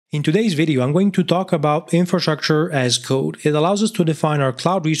In today's video, I'm going to talk about infrastructure as code. It allows us to define our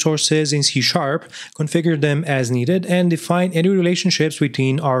cloud resources in C#, configure them as needed, and define any relationships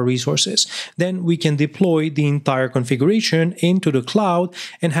between our resources. Then we can deploy the entire configuration into the cloud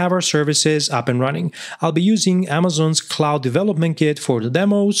and have our services up and running. I'll be using Amazon's Cloud Development Kit for the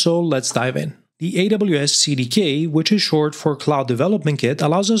demo, so let's dive in. The AWS CDK, which is short for Cloud Development Kit,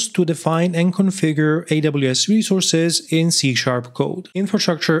 allows us to define and configure AWS resources in C# code.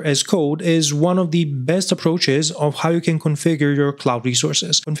 Infrastructure as code is one of the best approaches of how you can configure your cloud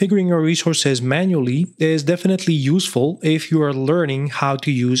resources. Configuring your resources manually is definitely useful if you are learning how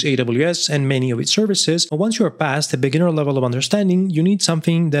to use AWS and many of its services, but once you are past the beginner level of understanding, you need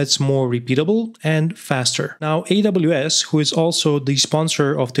something that's more repeatable and faster. Now, AWS, who is also the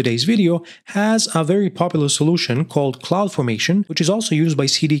sponsor of today's video, has a very popular solution called CloudFormation, which is also used by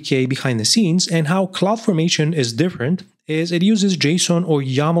CDK behind the scenes, and how CloudFormation is different is it uses JSON or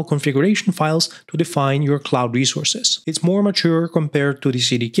YAML configuration files to define your cloud resources. It's more mature compared to the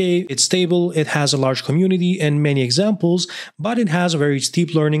CDK, it's stable, it has a large community and many examples, but it has a very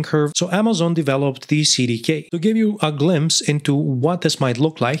steep learning curve, so Amazon developed the CDK. To give you a glimpse into what this might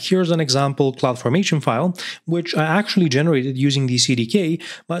look like, here's an example CloudFormation file, which I actually generated using the CDK,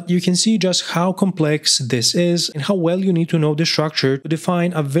 but you can see just how complex this is and how well you need to know the structure to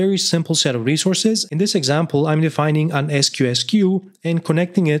define a very simple set of resources. In this example, I'm defining an SQS queue and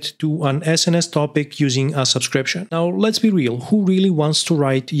connecting it to an SNS topic using a subscription. Now, let's be real, who really wants to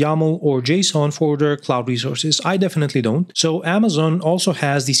write YAML or JSON for their cloud resources? I definitely don't. So Amazon also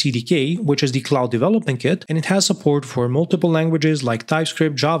has the CDK, which is the Cloud Development Kit, and it has support for multiple languages like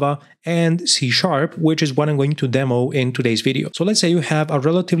TypeScript, Java, and C#, which is what I'm going to demo in today's video. So let's say you have a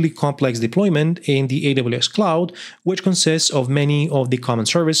relatively complex deployment in the AWS cloud, which consists of many of the common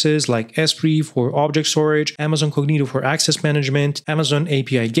services like S3 for object storage, Amazon Cognito for access management, Amazon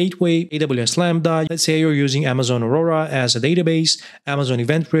API Gateway, AWS Lambda. Let's say you're using Amazon Aurora as a database, Amazon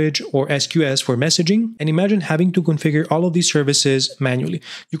EventBridge, or SQS for messaging, and imagine having to configure all of these services manually.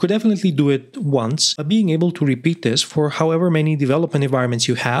 You could definitely do it once, but being able to repeat this for however many development environments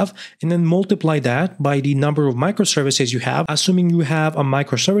you have, and then multiply that by the number of microservices you have, assuming you have a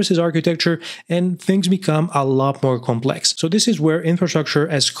microservices architecture, and things become a lot more complex. So this is where infrastructure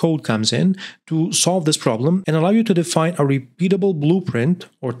as code comes in to solve this problem and allow you to define a repeatable blueprint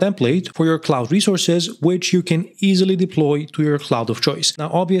or template for your cloud resources, which you can easily deploy to your cloud of choice. Now,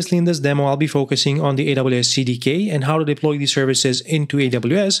 obviously in this demo, I'll be focusing on the AWS CDK and how to deploy these services into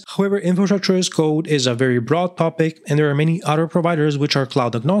AWS. However, infrastructure as code is a very broad topic, and there are many other providers which are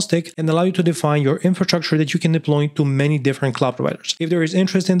cloud agnostic and allow you to define your infrastructure that you can deploy to many different cloud providers. If there is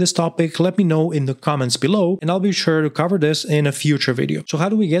interest in this topic, let me know in the comments below, and I'll be sure to cover this in a future video. So how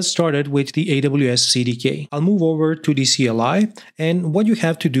do we get started with the AWS CDK? I'll move over to the CLI, and what you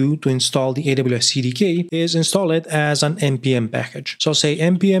have to do to install the AWS CDK is install it as an npm package. So say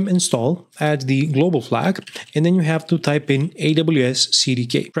npm install, add the global flag, and then you have to type in AWS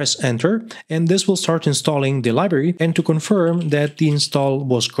CDK. Press enter, and this will start installing the library, and to confirm that the install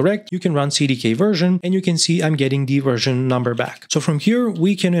was correct, you can run CDK version, and you can see I'm getting the version number back. So from here,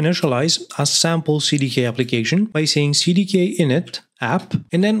 we can initialize a sample CDK application by saying CDK init app,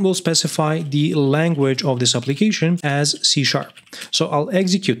 and then we'll specify the language of this application as C#. So I'll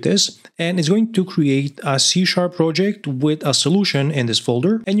execute this, and it's going to create a C# project with a solution in this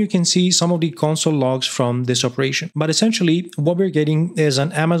folder, and you can see some of the console logs from this operation. But essentially, what we're getting is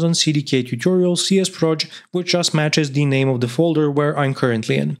an Amazon CDK tutorial CS proj, which just matches the name of the folder where I'm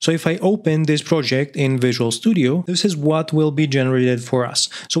currently in. So if I open this project in Visual Studio, this is what will be generated for us.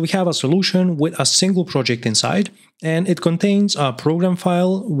 So we have a solution with a single project inside, and it contains a program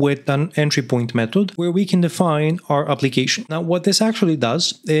file with an entry point method where we can define our application. Now, what this actually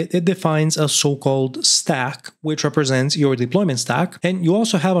does, it defines a so-called stack, which represents your deployment stack, and you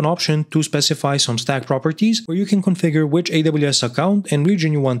also have an option to specify some stack properties where you can configure which AWS account and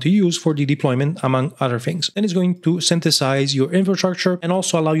region you want to use for the deployment, among other things. And it's going to synthesize your infrastructure and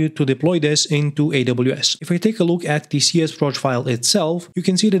also allow you to deploy this into AWS. If I take a look at the CSproj file itself, you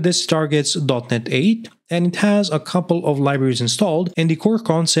can see that this targets .NET 8, and it has a couple of libraries installed, and the core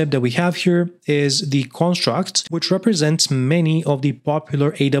concept that we have here is the constructs, which represents many of the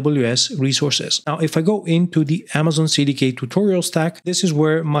popular AWS resources. Now, if I go into the Amazon CDK tutorial stack, this is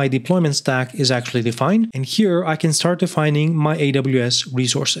where my deployment stack is actually defined, and here I can start defining my AWS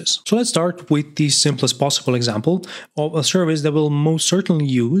resources. So let's start with the simplest possible example of a service that we'll most certainly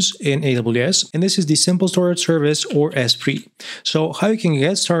use in AWS, and this is the Simple Storage Service, or S3. So how you can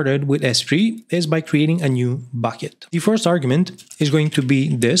get started with S3 is by creating a new bucket. The first argument is going to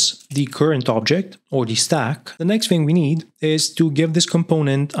be this, the current object or the stack. The next thing we need is to give this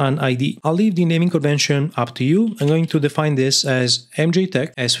component an ID. I'll leave the naming convention up to you. I'm going to define this as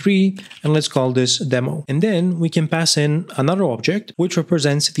mjtech s3, and let's call this demo. And then we can pass in another object which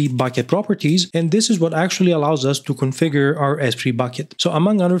represents the bucket properties, and this is what actually allows us to configure our S3 bucket. So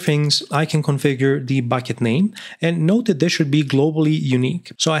among other things, I can configure the bucket name, and note that this should be globally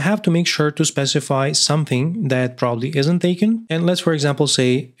unique. So I have to make sure to specify something that probably isn't taken, and let's for example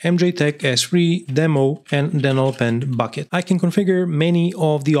say mjtech s3 demo and then I'll append bucket. I can configure many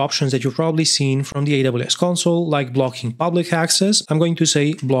of the options that you've probably seen from the AWS console, like blocking public access. I'm going to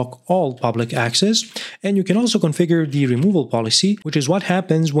say block all public access, and you can also configure the removal policy, which is what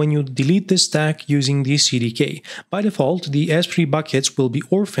happens when you delete this stack using the CDK. By default, the S3 buckets will be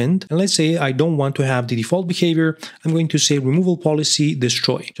orphaned, and let's say I don't want to have the default behavior, I'm going to say removal policy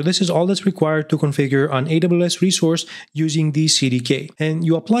destroy. So this is all that's required to configure an AWS resource using the CDK, and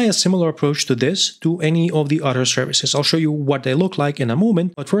you apply a similar approach to this to any of the other services. I'll show you what they look like in a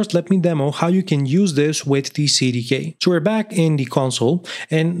moment, but first let me demo how you can use this with the CDK. So we're back in the console,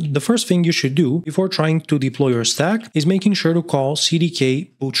 and the first thing you should do before trying to deploy your stack is making sure to call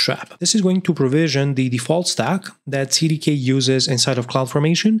CDK bootstrap. This is going to provision the default stack that CDK uses inside of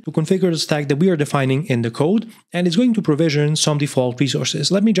CloudFormation to configure the stack that we are defining in the code, and it's going to provision some default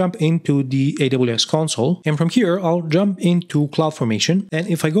resources. Let me jump into the AWS console, and from here I'll jump into CloudFormation, and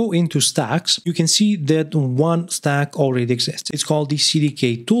if I go into stacks, you can see that one stack already exists. It's called the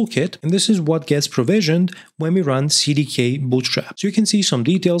CDK toolkit, and this is what gets provisioned when we run CDK bootstrap. So you can see some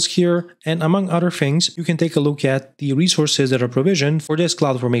details here, and among other things, you can take a look at the resources that are provisioned for this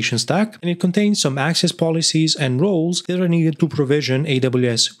CloudFormation stack, and it contains some access policies and roles that are needed to provision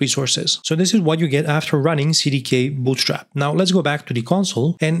AWS resources. So this is what you get after running CDK bootstrap. Now let's go back to the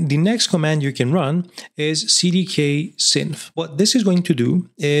console, and the next command you can run is CDK synth. What this is going to do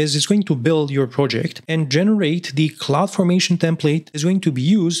is it's going to build your project and generate the CloudFormation template is going to be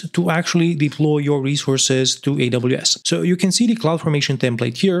used to actually deploy your resources to AWS. So you can see the CloudFormation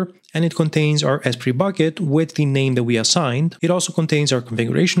template here, and it contains our S3 bucket with the name that we assigned. It also contains our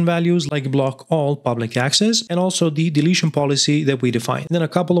configuration values like block all public access and also the deletion policy that we defined. And then a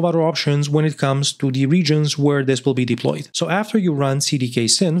couple of other options when it comes to the regions where this will be deployed. So after you run CDK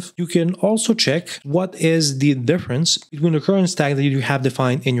synth, you can also check what is the difference between the current stack that you have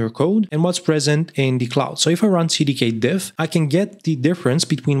defined in your code and what's present in the cloud. So if I run CDK diff, I can get the difference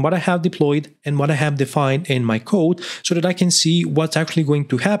between what I have deployed and what I have defined in my code so that I can see what's actually going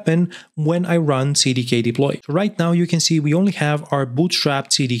to happen when I run CDK deploy. So right now you can see we only have our bootstrapped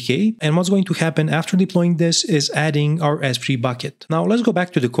CDK, and what's going to happen after deploying this is adding our S3 bucket. Now let's go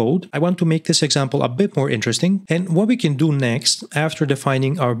back to the code. I want to make this example a bit more interesting, and what we can do next after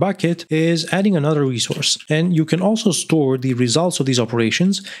defining our bucket is adding another resource, and you can also store the results of these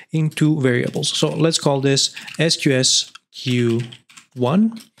operations into variables. So let's call this SQS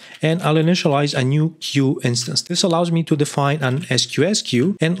Q1, and I'll initialize a new queue instance. This allows me to define an SQS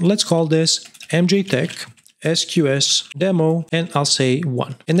queue, and let's call this mjtech SQS demo, and I'll say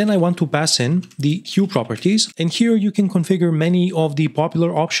 1. And then I want to pass in the queue properties, and here you can configure many of the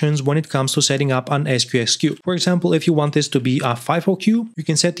popular options when it comes to setting up an SQS queue. For example, if you want this to be a FIFO queue, you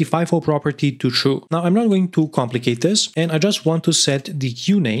can set the FIFO property to true. Now I'm not going to complicate this, and I just want to set the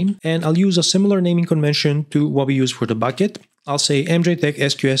queue name, and I'll use a similar naming convention to what we use for the bucket. I'll say mjtech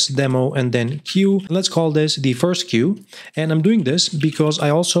SQS demo and then queue. Let's call this the first queue. And I'm doing this because I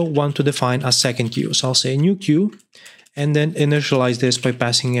also want to define a second queue. So I'll say new queue and then initialize this by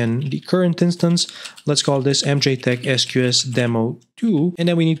passing in the current instance. Let's call this mjtech SQS demo 2, and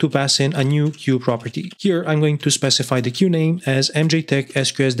then we need to pass in a new queue property. Here I'm going to specify the queue name as mjtech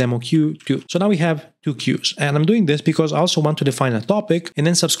SQS demo q2. So now we have 2 queues, and I'm doing this because I also want to define a topic and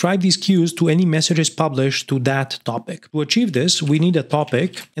then subscribe these queues to any messages published to that topic. To achieve this, we need a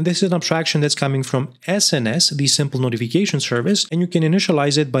topic, and this is an abstraction that's coming from SNS, the simple notification service, and you can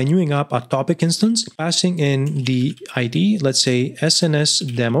initialize it by newing up a topic instance, passing in the ID, let's say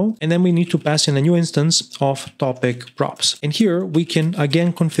SNS demo, and then we need to pass in a new instance of topic props. And here we can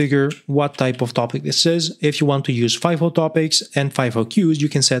again configure what type of topic this is. If you want to use FIFO topics and FIFO queues, you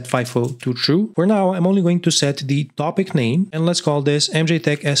can set FIFO to true. For now, I'm only going to set the topic name, and let's call this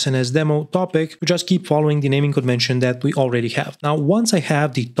mjtech SNS demo topic to just keep following the naming convention that we already have. Now, once I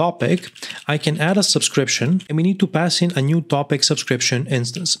have the topic, I can add a subscription, and we need to pass in a new topic subscription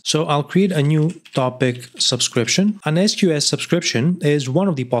instance. So I'll create a new topic subscription. An SQS subscription is one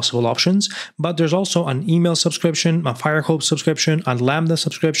of the possible options, but there's also an email subscription, a Firehose subscription, subscription, a Lambda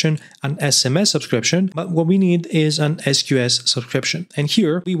subscription, an SMS subscription, but what we need is an SQS subscription. And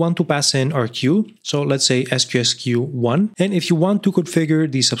here we want to pass in our queue. So let's say SQS queue 1. And if you want to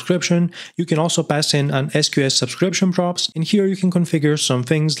configure the subscription, you can also pass in an SQS subscription props. And here you can configure some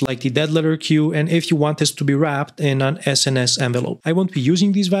things like the dead letter queue, and if you want this to be wrapped in an SNS envelope. I won't be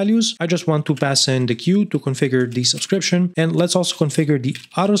using these values. I just want to pass in the queue to configure the subscription. And let's also configure the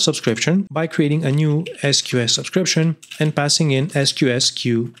auto subscription by creating a new SQS subscription and passing in SQS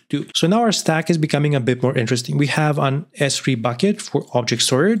queue 2. So now our stack is becoming a bit more interesting. We have an S3 bucket for object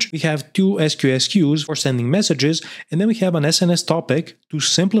storage. We have 2 SQS queues for sending messages, and then we have an SNS topic to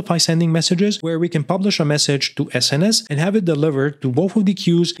simplify sending messages, where we can publish a message to SNS and have it delivered to both of the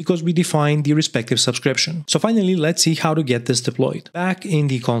queues because we define the respective subscription. So finally, let's see how to get this deployed. Back in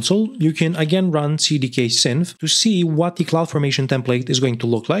the console, you can again run CDK synth to see what the CloudFormation template is going to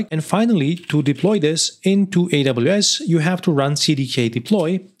look like. And finally, to deploy this into AWS, you have to run CDK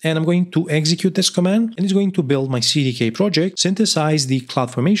deploy, and I'm going to execute this command, and it's going to build my CDK project, synthesize the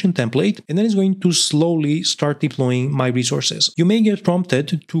CloudFormation template, and then it's going to slowly start deploying my resources. You may get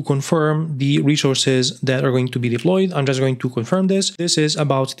prompted to confirm the resources that are going to be deployed. I'm just going to confirm this. This is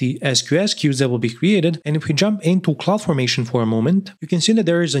about the SQS queues that will be created. And if we jump into CloudFormation for a moment, you can see that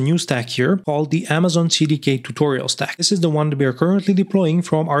there is a new stack here called the Amazon CDK tutorial stack. This is the one that we are currently deploying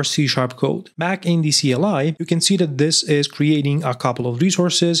from our C# code. Back in the CLI, you can see that this is creating a couple of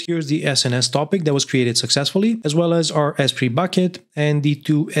resources. Here's the SNS topic that was created successfully, as well as our S3 bucket and the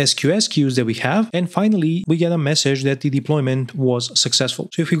 2 SQS queues that we have. And finally, we get a message that the deployment was successful.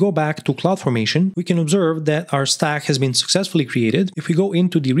 So if we go back to CloudFormation, we can observe that our stack has been successfully created. If we go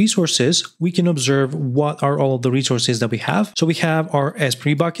into the resources, we can observe what are all of the resources that we have. So we have our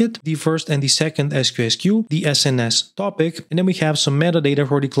S3 bucket, the first and the second SQS queue, the SNS topic, and then we have some metadata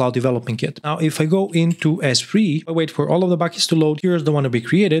for the Cloud Development Kit. Now, if I go into S3, I wait for all of the buckets to load. Here's the one that we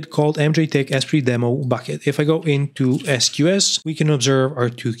created called MJTech S3 demo bucket. If I go into SQS, we can observe our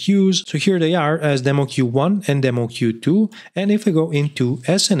 2 queues. So here they are as demo queue 1 and demo queue 2. And if I go into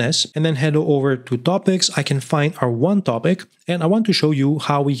SNS and then head over to topics, I can find our 1 topic. And I want to show you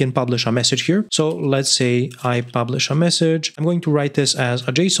how we can publish a message here. So let's say I publish a message. I'm going to write this as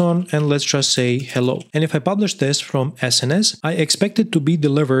a JSON, and let's just say hello. And if I publish this from SNS, I expect it to be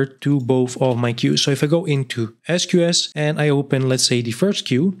delivered to both of my queues. So if I go into SQS and I open, let's say, the first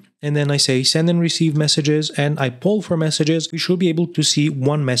queue, and then I say send and receive messages, and I poll for messages, we should be able to see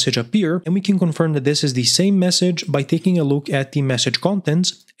 1 message appear, and we can confirm that this is the same message by taking a look at the message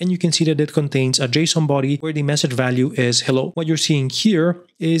contents, and you can see that it contains a JSON body where the message value is hello. What you're seeing here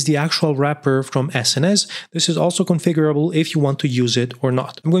is the actual wrapper from SNS. This is also configurable if you want to use it or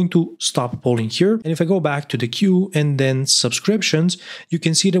not. I'm going to stop polling here, and if I go back to the queue and then subscriptions, you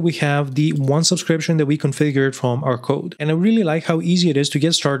can see that we have the 1 subscription that we configured from our code. And I really like how easy it is to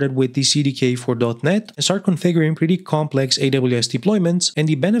get started with the CDK for .NET and start configuring pretty complex AWS deployments. And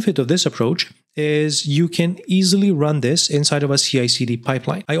the benefit of this approach is you can easily run this inside of a CI/CD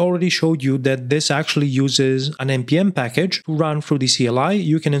pipeline. I already showed you that this actually uses an npm package to run through the CLI.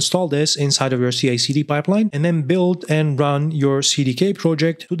 You can install this inside of your CI/CD pipeline and then build and run your CDK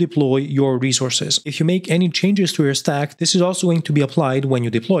project to deploy your resources. If you make any changes to your stack, this is also going to be applied when you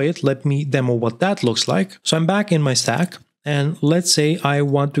deploy it. Let me demo what that looks like. So I'm back in my stack. And let's say I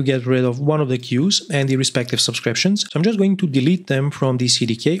want to get rid of one of the queues and the respective subscriptions. So I'm just going to delete them from the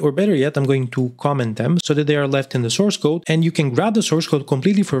CDK, or better yet, I'm going to comment them so that they are left in the source code. And you can grab the source code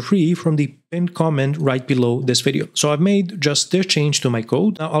completely for free from the pinned comment right below this video. So I've made just this change to my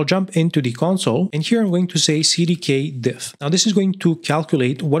code. Now I'll jump into the console, and here I'm going to say CDK diff. Now this is going to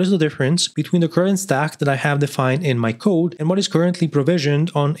calculate what is the difference between the current stack that I have defined in my code and what is currently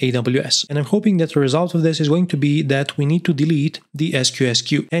provisioned on AWS. And I'm hoping that the result of this is going to be that we need to delete the SQS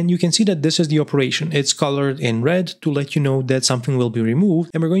queue. And you can see that this is the operation. It's colored in red to let you know that something will be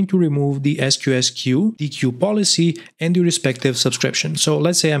removed. And we're going to remove the SQS queue, the queue policy, and the respective subscription. So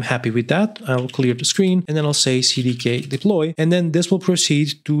let's say I'm happy with that. I'll clear the screen, and then I'll say CDK deploy. And then this will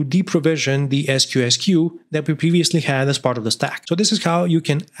proceed to deprovision the SQS queue that we previously had as part of the stack. So this is how you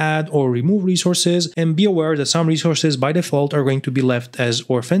can add or remove resources, and be aware that some resources by default are going to be left as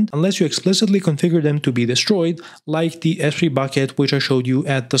orphaned unless you explicitly configure them to be destroyed, like the S3 bucket, which I showed you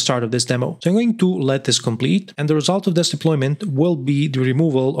at the start of this demo. So I'm going to let this complete, and the result of this deployment will be the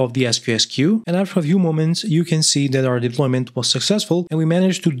removal of the SQS queue. And after a few moments, you can see that our deployment was successful, and we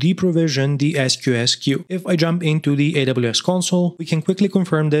managed to deprovision open the SQS queue. If I jump into the AWS console, we can quickly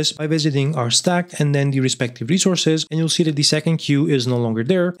confirm this by visiting our stack and then the respective resources, and you'll see that the second queue is no longer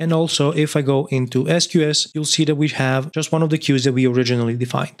there. And also, if I go into SQS, you'll see that we have just one of the queues that we originally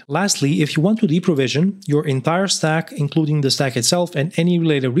defined. Lastly, if you want to deprovision your entire stack, including the stack itself and any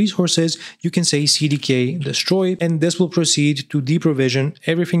related resources, you can say CDK destroy, and this will proceed to deprovision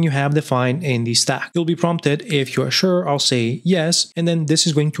everything you have defined in the stack. You'll be prompted if you are sure. I'll say yes, and then this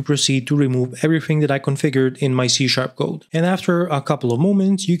is going to proceed to remove everything that I configured in my C# code. And after a couple of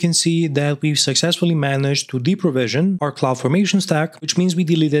moments, you can see that we've successfully managed to deprovision our CloudFormation stack, which means we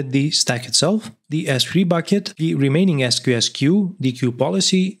deleted the stack itself, the S3 bucket, the remaining SQS queue, the queue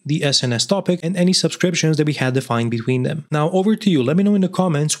policy, the SNS topic, and any subscriptions that we had defined between them. Now over to you. Let me know in the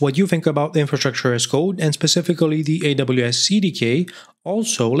comments what you think about infrastructure as code and specifically the AWS CDK.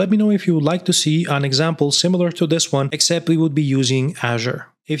 Also, let me know if you would like to see an example similar to this one, except we would be using Azure.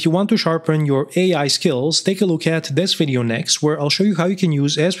 If you want to sharpen your AI skills, take a look at this video next, where I'll show you how you can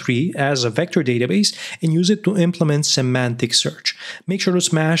use S3 as a vector database and use it to implement semantic search. Make sure to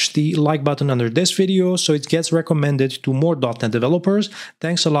smash the like button under this video so it gets recommended to more .NET developers.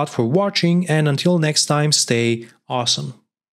 Thanks a lot for watching, and until next time, stay awesome.